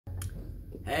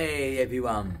Hey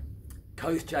everyone,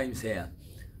 Coach James here.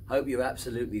 Hope you're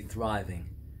absolutely thriving.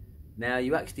 Now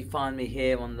you actually find me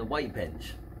here on the weight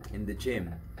bench in the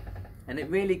gym, and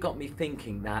it really got me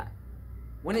thinking that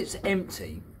when it's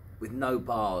empty with no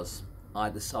bars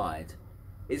either side,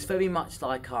 it's very much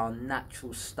like our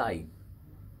natural state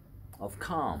of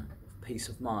calm, of peace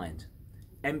of mind.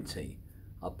 Empty,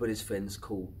 our Buddhist friends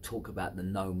talk about the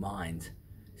no mind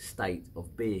state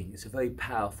of being. It's a very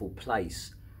powerful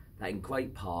place that in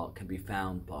great part can be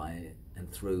found by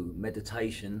and through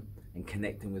meditation and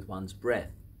connecting with one's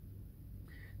breath.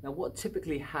 Now what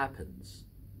typically happens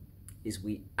is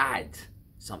we add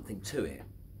something to it,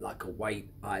 like a weight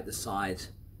either side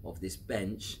of this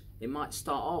bench. It might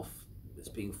start off as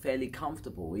being fairly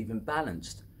comfortable, even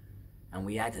balanced, and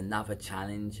we add another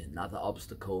challenge, another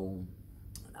obstacle,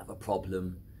 another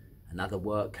problem, another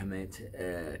work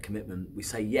commitment. We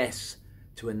say yes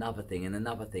to another thing and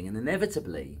another thing, and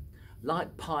inevitably,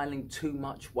 like piling too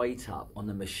much weight up on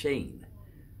the machine,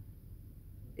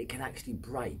 it can actually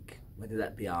break, whether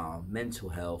that be our mental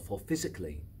health or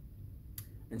physically.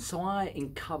 And so I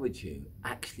encourage you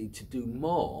actually to do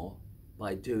more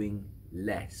by doing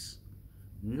less.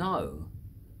 No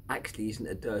actually isn't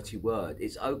a dirty word.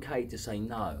 It's okay to say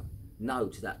no. No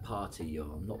to that party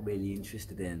you're not really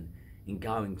interested in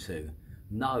going to.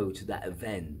 No to that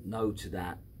event. No to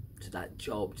that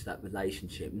job, to that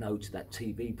relationship. No to that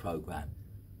TV program.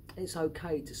 It's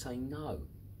okay to say no,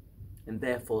 and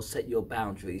therefore set your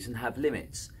boundaries and have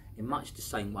limits, in much the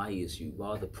same way as you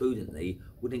rather prudently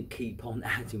wouldn't keep on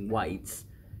adding weights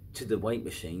to the weight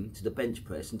machine, to the bench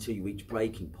press, until you reach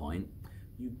breaking point.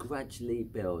 You gradually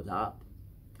build up,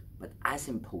 but as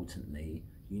importantly,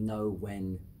 you know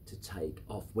when to take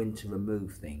off, when to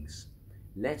remove things.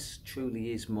 Less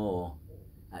truly is more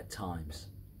at times.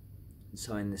 And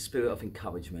so in the spirit of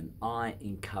encouragement, I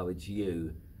encourage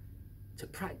you to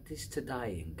practice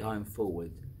today and going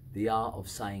forward the art of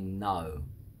saying no,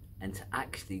 and to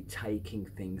actually taking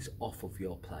things off of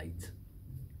your plate,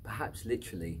 perhaps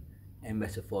literally and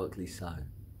metaphorically so.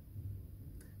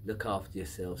 Look after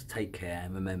yourselves, take care,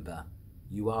 and remember,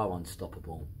 you are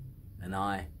unstoppable, and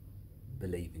I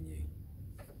believe in you.